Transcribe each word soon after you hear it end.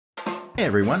Hey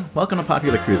everyone, welcome to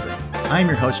Popular Cruising. I'm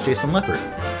your host Jason Leppard,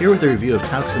 here with a review of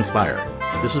Tauck's Inspire.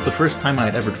 This was the first time I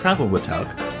had ever traveled with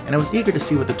Tauck, and I was eager to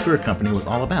see what the tour company was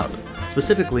all about,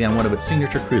 specifically on one of its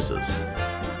signature cruises.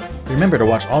 Remember to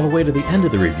watch all the way to the end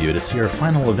of the review to see our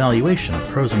final evaluation of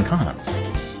pros and cons.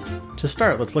 To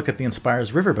start, let's look at the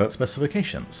Inspire's riverboat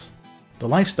specifications. The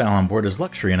lifestyle on board is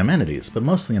luxury and amenities, but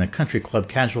mostly in a country club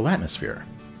casual atmosphere.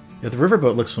 If the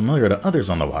riverboat looks familiar to others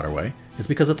on the waterway, it's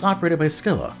because it's operated by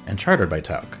Scylla and chartered by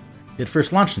Tauck. It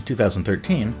first launched in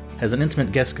 2013, has an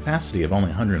intimate guest capacity of only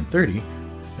 130,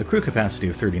 a crew capacity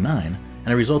of 39,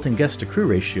 and a resulting guest-to-crew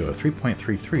ratio of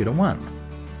 3.33 to 1.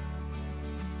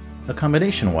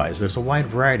 Accommodation-wise, there's a wide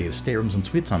variety of staterooms and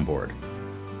suites on board,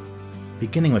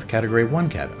 beginning with Category 1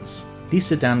 cabins. These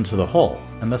sit down into the hull,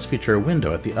 and thus feature a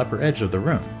window at the upper edge of the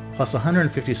room, plus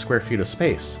 150 square feet of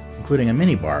space, including a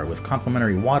minibar with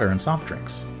complimentary water and soft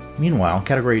drinks. Meanwhile,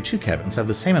 Category 2 cabins have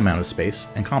the same amount of space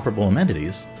and comparable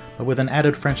amenities, but with an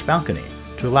added French balcony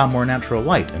to allow more natural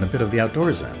light and a bit of the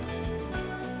outdoors in.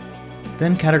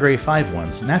 Then Category 5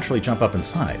 ones naturally jump up in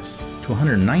size to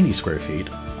 190 square feet,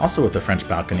 also with a French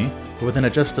balcony, but with an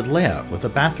adjusted layout with a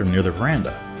bathroom near the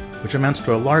veranda, which amounts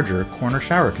to a larger corner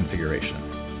shower configuration.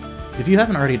 If you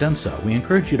haven't already done so, we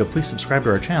encourage you to please subscribe to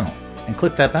our channel and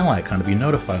click that bell icon to be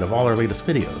notified of all our latest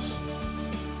videos.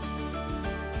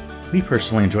 We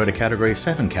personally enjoyed a Category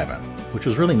 7 cabin, which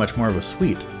was really much more of a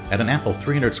suite, at an ample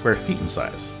 300 square feet in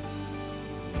size.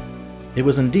 It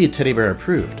was indeed teddy bear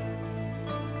approved,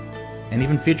 and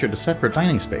even featured a separate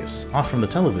dining space, off from the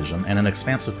television and an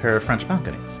expansive pair of French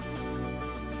balconies.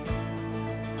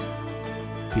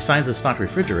 Besides the stock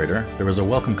refrigerator, there was a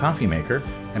welcome coffee maker,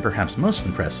 and perhaps most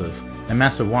impressive, a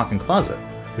massive walk-in closet,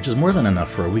 which is more than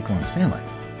enough for a week-long sailing.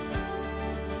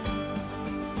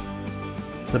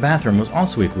 The bathroom was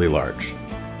also equally large,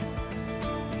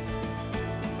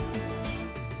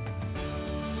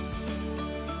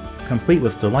 complete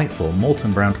with delightful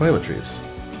molten brown toiletries,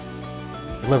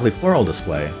 a lovely floral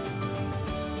display,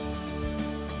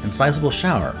 and sizable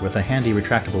shower with a handy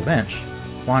retractable bench,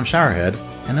 wand showerhead,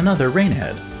 and another rain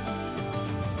head.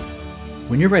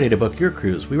 When you're ready to book your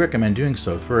cruise, we recommend doing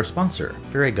so through our sponsor,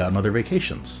 Fairy Godmother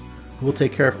Vacations, who will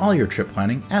take care of all your trip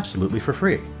planning absolutely for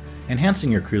free,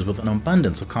 enhancing your cruise with an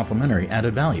abundance of complimentary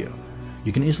added value.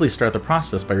 You can easily start the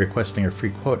process by requesting a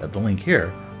free quote at the link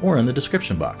here or in the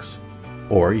description box.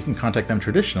 Or you can contact them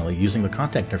traditionally using the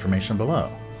contact information below.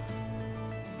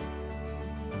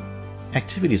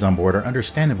 Activities on board are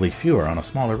understandably fewer on a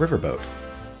smaller riverboat,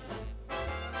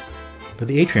 but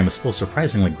the atrium is still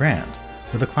surprisingly grand,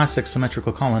 with a classic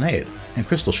symmetrical colonnade and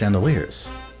crystal chandeliers.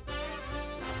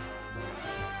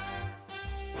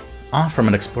 Off from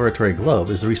an exploratory globe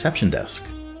is the reception desk.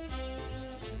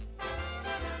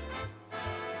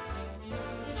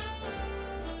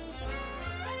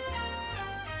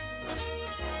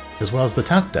 As well as the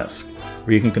Tauck desk,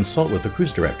 where you can consult with the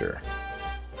cruise director.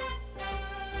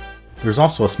 There's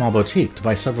also a small boutique to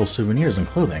buy several souvenirs and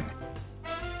clothing.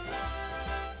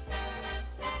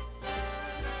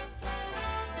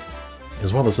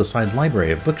 As well as a side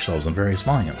library of bookshelves in various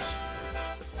volumes.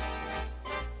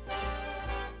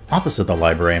 Opposite the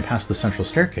library and past the central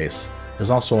staircase is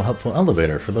also a helpful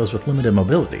elevator for those with limited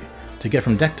mobility to get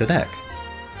from deck to deck.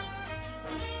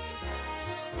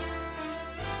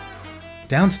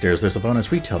 Downstairs there's a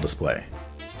bonus retail display,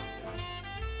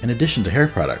 in addition to hair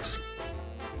products,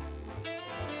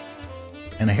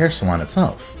 and a hair salon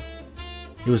itself.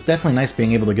 It was definitely nice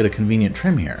being able to get a convenient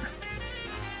trim here.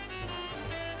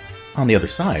 On the other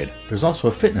side, there's also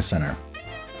a fitness center,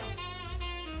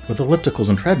 with ellipticals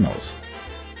and treadmills,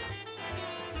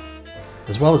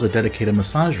 as well as a dedicated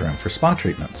massage room for spa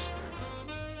treatments.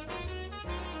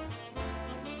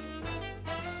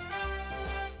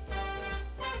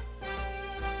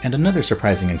 And another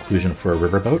surprising inclusion for a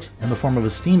riverboat in the form of a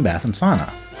steam bath and sauna.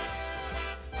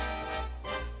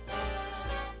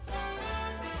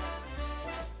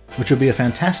 Which would be a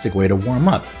fantastic way to warm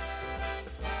up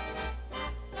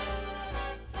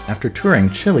after touring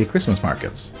chilly Christmas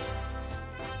markets.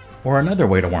 Or another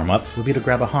way to warm up would be to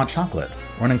grab a hot chocolate,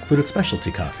 or an included specialty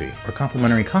coffee, or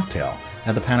complimentary cocktail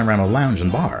at the Panorama lounge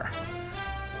and bar.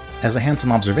 As a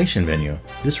handsome observation venue,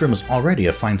 this room is already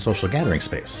a fine social gathering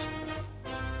space.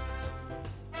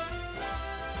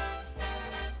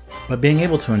 But being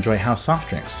able to enjoy house soft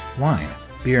drinks, wine,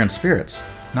 beer and spirits,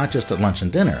 not just at lunch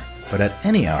and dinner, but at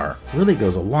any hour, really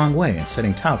goes a long way in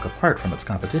setting Tauck apart from its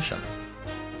competition.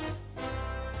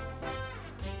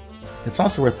 It's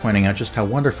also worth pointing out just how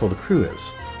wonderful the crew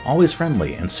is, always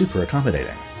friendly and super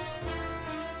accommodating.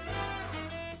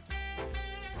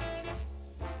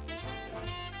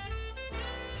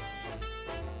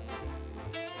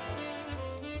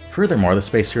 Furthermore, the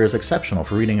space here is exceptional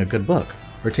for reading a good book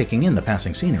or taking in the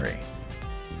passing scenery.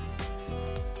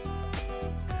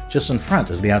 Just in front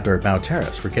is the outdoor bow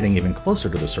terrace for getting even closer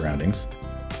to the surroundings,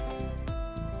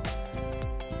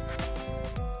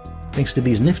 thanks to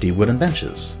these nifty wooden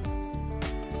benches.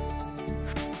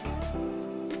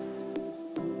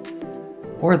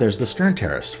 Or there's the stern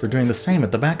terrace for doing the same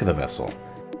at the back of the vessel.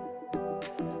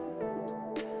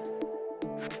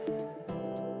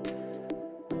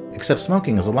 Except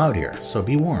smoking is allowed here, so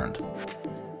be warned.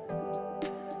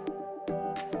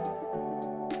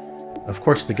 Of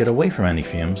course, to get away from any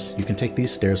fumes, you can take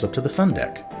these stairs up to the sun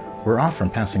deck, where off from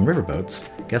passing riverboats,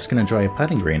 guests can enjoy a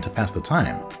putting green to pass the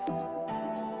time.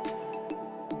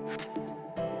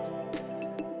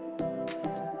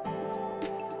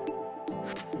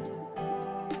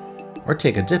 Or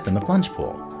take a dip in the plunge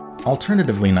pool,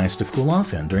 alternatively nice to cool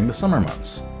off in during the summer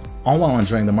months, all while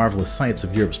enjoying the marvelous sights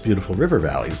of Europe's beautiful river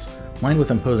valleys, lined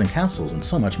with imposing castles and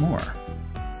so much more.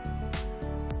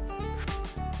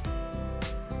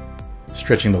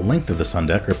 Stretching the length of the sun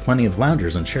deck are plenty of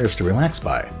loungers and chairs to relax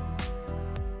by,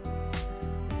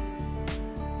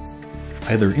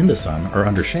 either in the sun or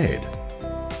under shade.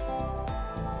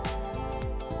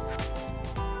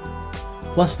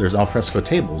 Plus, there's alfresco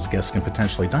tables guests can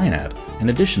potentially dine at, in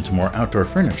addition to more outdoor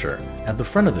furniture at the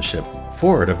front of the ship,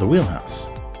 forward of the wheelhouse.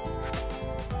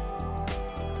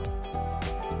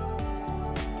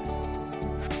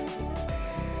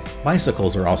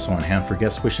 Bicycles are also on hand for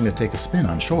guests wishing to take a spin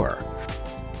on shore.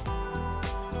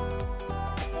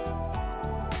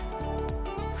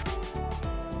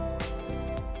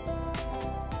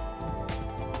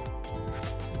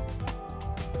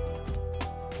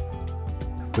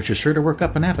 Which is sure to work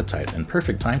up an appetite and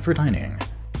perfect time for dining.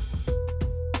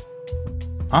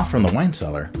 Off from the wine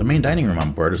cellar, the main dining room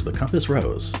on board is the Compass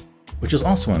Rose, which is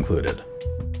also included.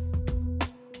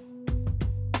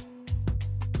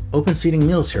 Open seating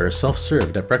meals here are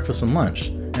self-served at breakfast and lunch,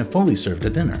 and fully served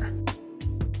at dinner.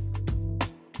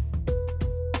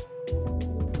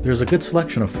 There's a good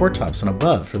selection of 4-tops and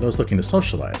above for those looking to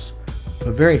socialize,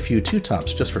 but very few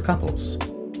 2-tops just for couples.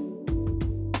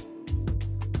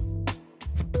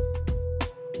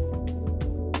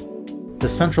 The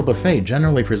central buffet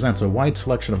generally presents a wide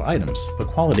selection of items, but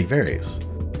quality varies.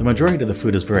 The majority of the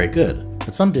food is very good,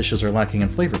 but some dishes are lacking in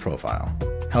flavor profile.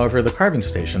 However, the carving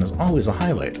station is always a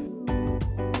highlight,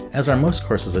 as are most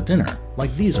courses at dinner,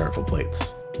 like these artful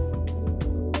plates.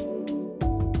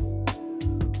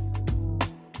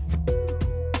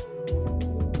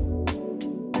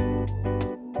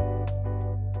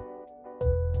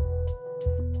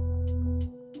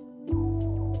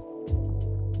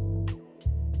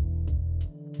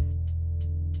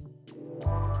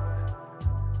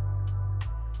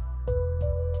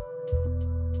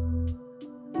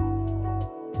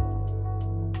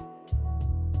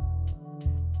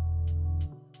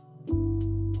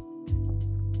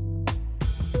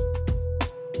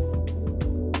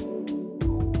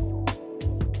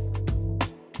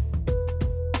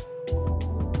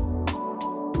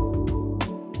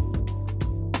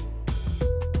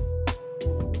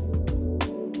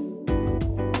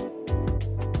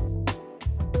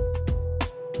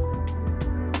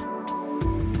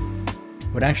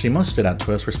 What actually most stood out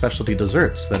to us were specialty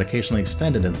desserts that occasionally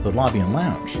extended into the lobby and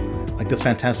lounge, like this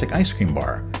fantastic ice cream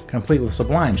bar, complete with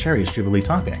sublime cherries jubilee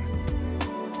topping.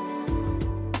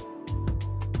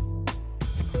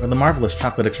 Or the marvelous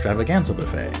chocolate extravaganza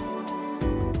buffet.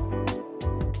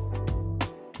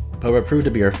 But what proved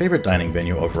to be our favorite dining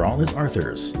venue overall is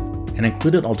Arthur's, an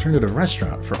included alternative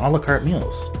restaurant for a la carte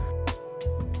meals,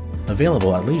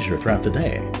 available at leisure throughout the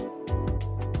day,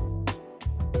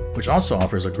 which also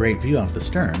offers a great view off the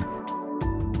stern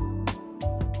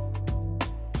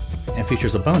and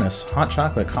features a bonus hot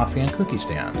chocolate, coffee, and cookie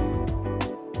stand.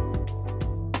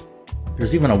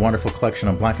 There's even a wonderful collection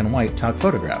of black and white Tauck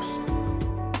photographs,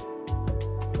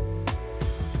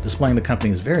 displaying the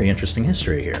company's very interesting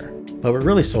history here. But what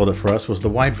really sold it for us was the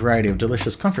wide variety of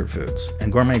delicious comfort foods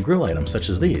and gourmet grill items such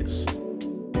as these.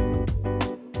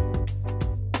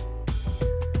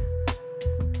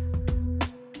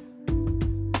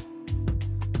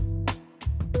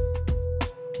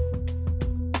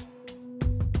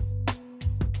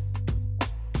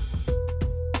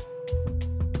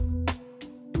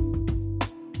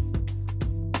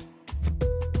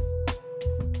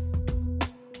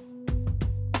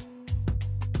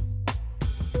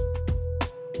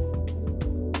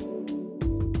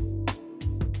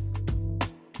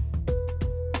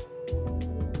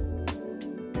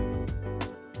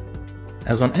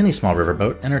 As on any small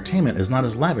riverboat, entertainment is not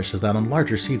as lavish as that on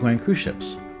larger seagoing cruise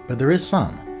ships, but there is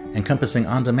some, encompassing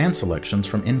on-demand selections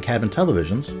from in-cabin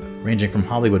televisions, ranging from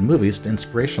Hollywood movies to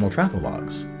inspirational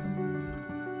travelogues.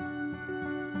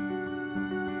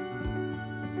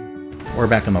 Or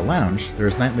back in the lounge, there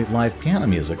is nightly live piano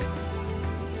music,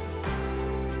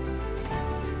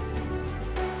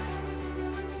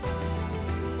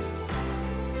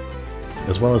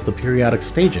 as well as the periodic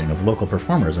staging of local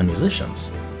performers and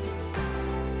musicians.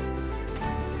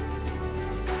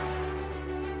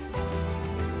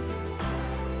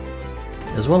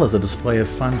 As well as a display of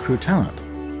fun crew talent,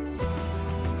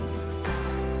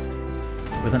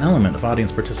 with an element of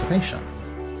audience participation.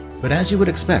 But as you would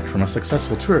expect from a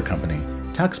successful tour company,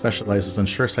 Tauck specializes in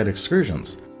shoreside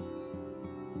excursions,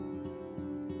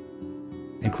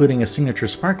 including a signature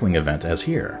sparkling event as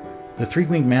here. The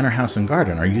three-winged manor house and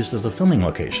garden are used as a filming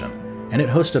location, and it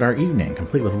hosted our evening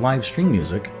complete with live stream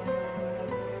music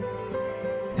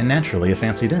and naturally a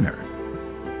fancy dinner.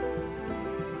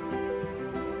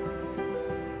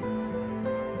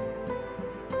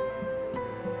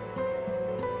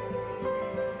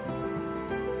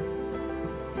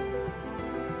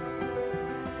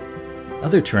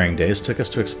 Other touring days took us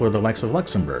to explore the likes of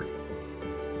Luxembourg,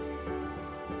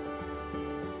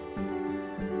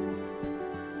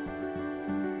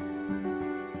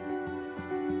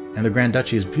 and the Grand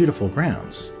Duchy's beautiful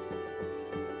grounds.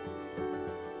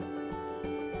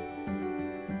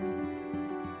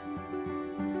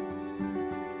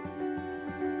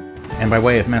 And by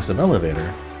way of massive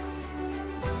elevator,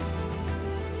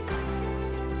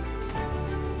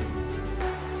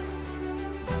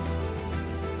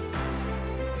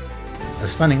 a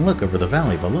stunning look over the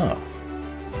valley below.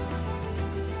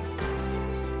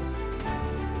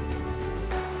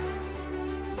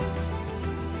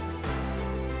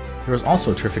 There was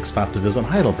also a terrific stop to visit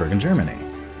Heidelberg in Germany,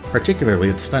 particularly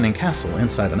its stunning castle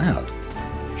inside and out.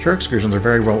 Shore excursions are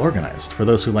very well organized for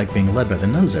those who like being led by the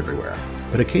nose everywhere,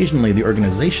 but occasionally the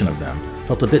organization of them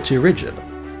felt a bit too rigid,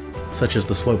 such as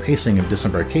the slow pacing of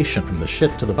disembarkation from the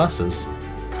ship to the buses,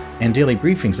 and daily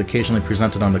briefings occasionally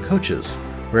presented on the coaches,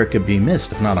 where it could be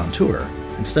missed if not on tour,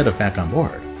 instead of back on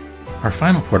board. Our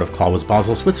final port of call was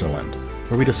Basel, Switzerland,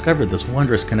 where we discovered this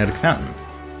wondrous kinetic fountain,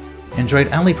 enjoyed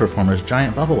alley performers'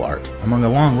 giant bubble art among a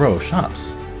long row of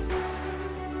shops,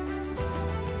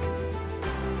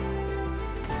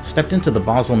 stepped into the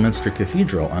Basel Minster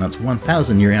Cathedral on its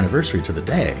 1,000-year anniversary to the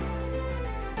day,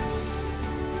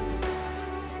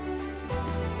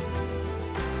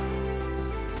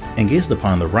 and gazed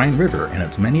upon the Rhine River and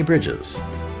its many bridges.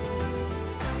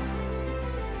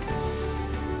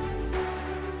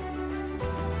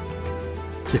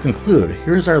 To conclude,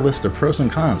 here is our list of pros and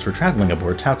cons for traveling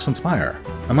aboard Tauck's Inspire.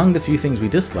 Among the few things we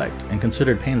disliked and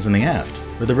considered pains in the aft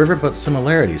were the riverboat's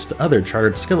similarities to other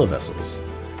chartered Skilla vessels,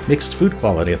 mixed food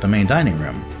quality at the main dining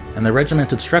room, and the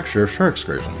regimented structure of shore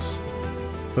excursions.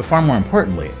 But far more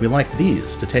importantly, we liked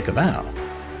these to take a bow.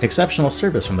 Exceptional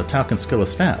service from the Tauck and Skilla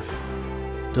staff,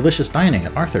 delicious dining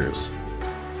at Arthur's,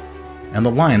 and the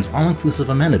line's all-inclusive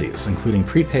amenities, including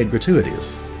prepaid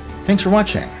gratuities. Thanks for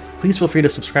watching! Please feel free to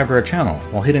subscribe to our channel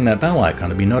while hitting that bell icon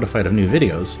to be notified of new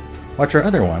videos, watch our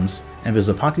other ones, and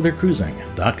visit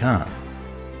popularcruising.com.